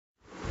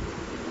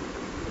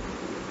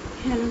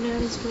Hello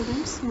dear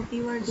students, hope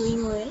you are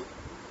doing well.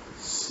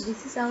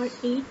 This is our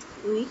 8th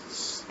week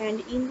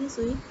and in this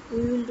week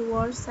we will do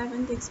our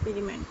 7th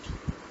experiment.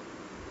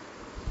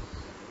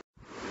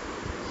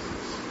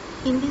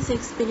 In this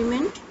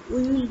experiment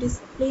we will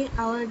display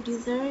our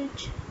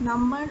desired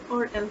number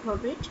or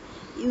alphabet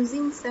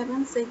using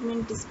 7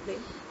 segment display.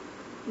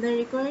 The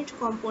required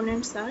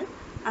components are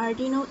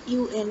Arduino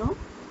UNO,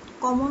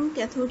 common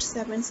cathode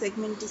 7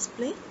 segment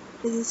display,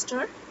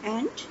 resistor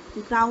and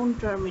ground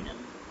terminal.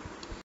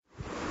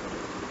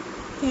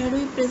 Here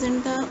we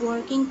present the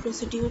working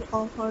procedure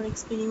of our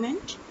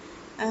experiment.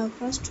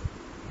 First,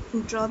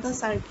 draw the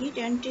circuit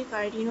and take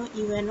Arduino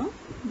UNO.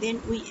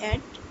 Then we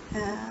add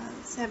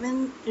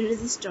 7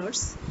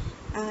 resistors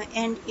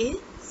and a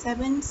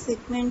 7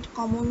 segment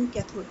common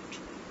cathode,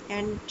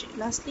 and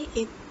lastly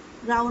a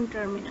ground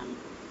terminal.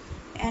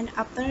 And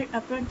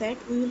after that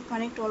we will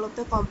connect all of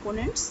the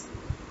components.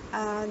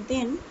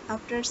 Then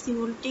after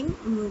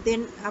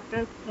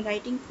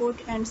writing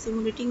code and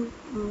simulating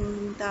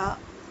the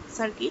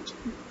circuit,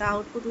 the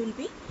output will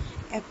be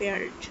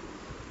appeared.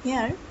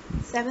 Here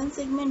 7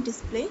 segment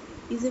display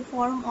is a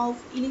form of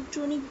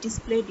electronic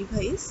display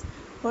device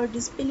for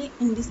displaying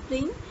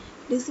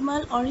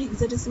decimal or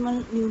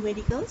hexadecimal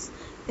numericals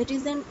that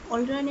is an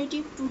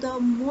alternative to the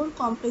more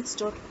complex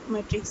dot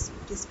matrix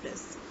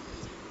displays.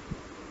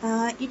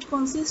 It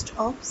consists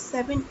of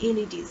 7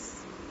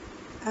 LEDs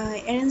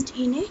arranged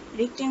in a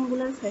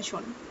rectangular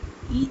fashion.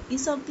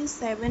 Each of these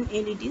 7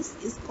 LEDs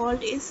is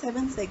called a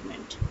 7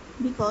 segment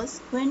because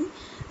when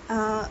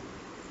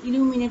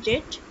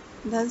illuminated,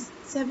 the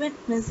 7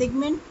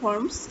 segment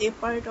forms a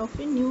part of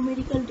a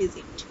numerical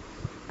digit.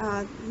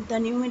 The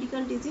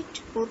numerical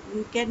digit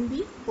can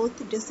be both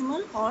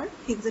decimal or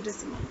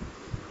hexadecimal.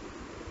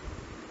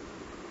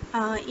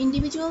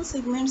 Individual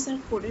segments are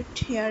coded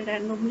here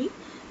randomly.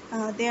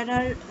 There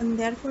are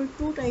therefore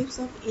 2 types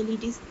of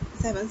LED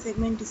 7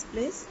 segment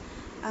displays.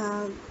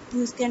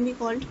 These can be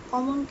called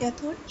common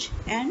cathode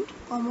and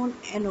common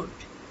anode,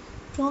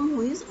 from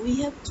which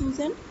we have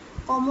chosen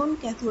common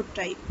cathode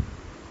type.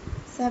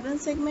 7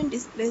 segment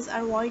displays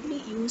are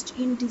widely used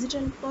in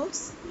digital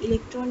clocks,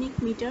 electronic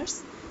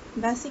meters,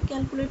 basic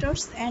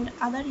calculators and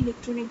other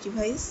electronic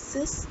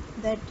devices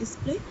that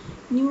display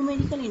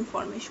numerical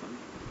information.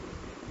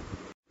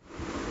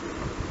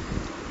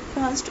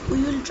 First,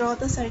 we will draw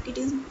the circuit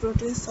in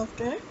Proteus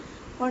software.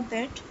 For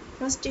that,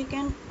 first take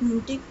a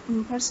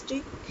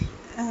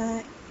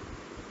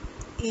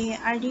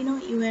Arduino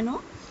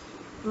UNO,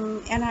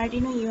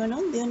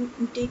 then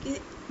take a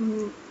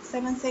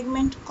 7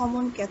 segment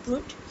common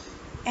cathode,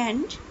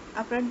 and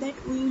after that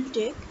we will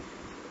take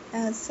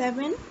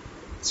 7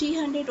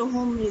 300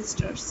 ohm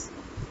resistors.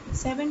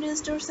 7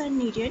 resistors are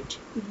needed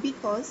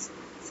because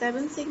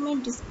 7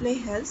 segment display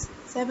has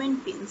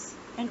 7 pins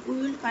and we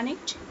will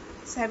connect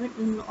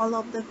all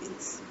of the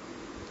pins.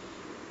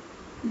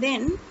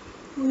 Then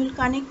we will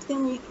connect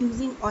them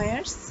using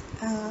wires.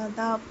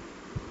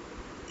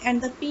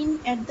 The pin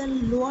at the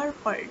lower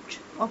part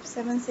of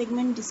 7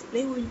 segment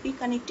display will be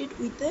connected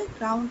with the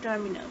ground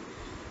terminal.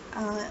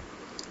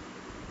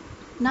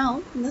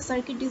 Now the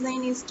circuit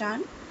design is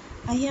done.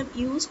 I have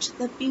used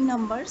the pin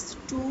numbers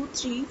 2,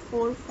 3,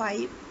 4,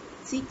 5,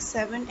 6,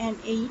 7 and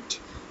 8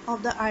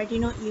 of the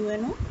Arduino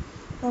UNO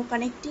for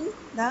connecting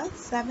the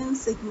 7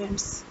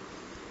 segments.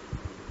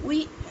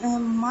 We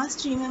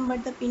must remember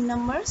the pin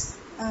numbers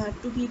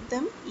to give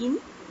them in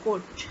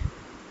code.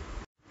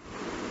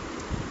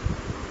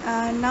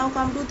 Now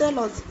come to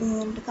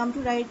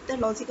write the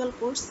logical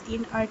codes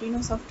in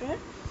Arduino software.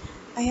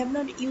 I have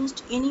not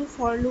used any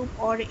for loop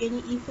or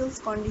any if-else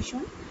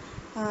condition.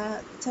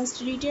 Just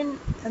written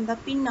the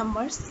pin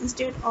numbers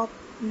instead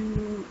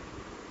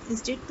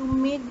to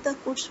make the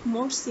codes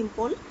more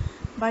simple,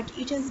 but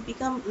it has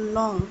become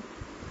long.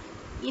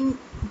 In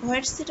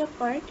void setup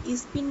part,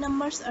 is pin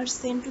numbers are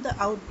sent to the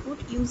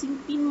output using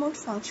pin mode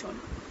function.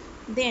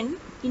 Then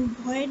in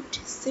void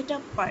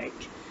setup part,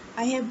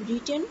 I have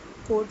written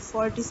code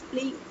for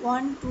displaying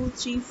 1, 2,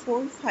 3,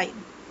 4, 5.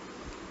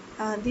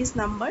 These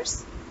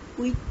numbers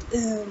with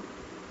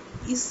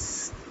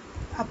is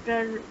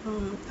after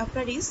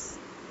is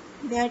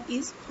there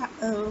is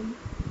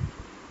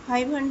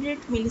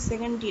 500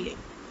 millisecond delay.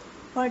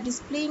 For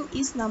displaying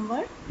each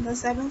number, the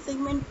 7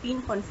 segment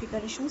pin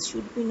configurations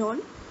should be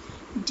known.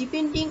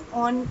 Depending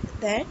on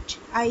that,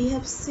 I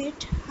have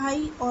set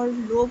high or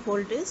low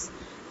voltage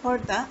for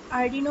the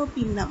Arduino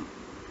pin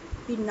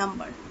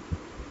number.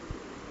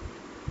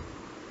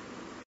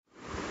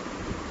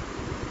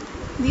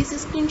 This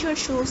screenshot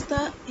shows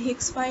the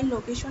hex file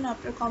location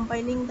after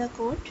compiling the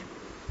code.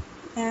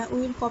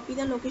 We will copy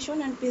the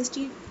location and paste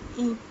it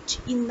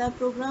in the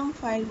program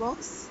file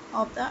box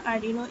of the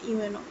Arduino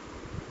UNO.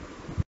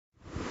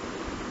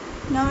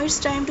 Now it's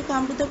time to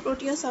come to the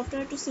Proteus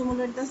software to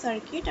simulate the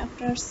circuit.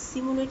 After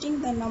simulating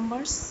the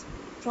numbers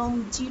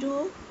from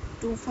 0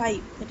 to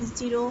 5, that is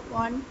 0,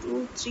 1,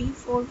 2, 3,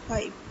 4,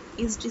 5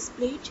 is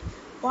displayed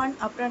one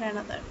after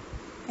another,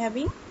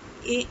 having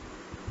a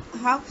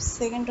half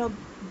second of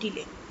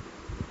delay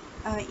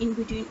in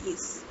between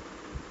each.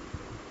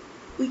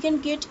 We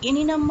can get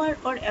any number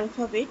or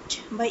alphabet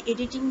by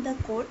editing the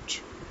code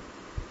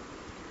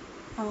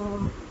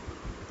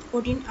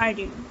in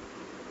Arduino,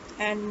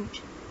 and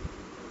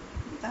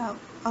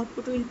the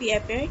output will be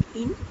appeared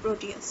in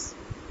Proteus.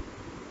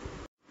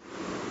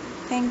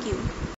 Thank you.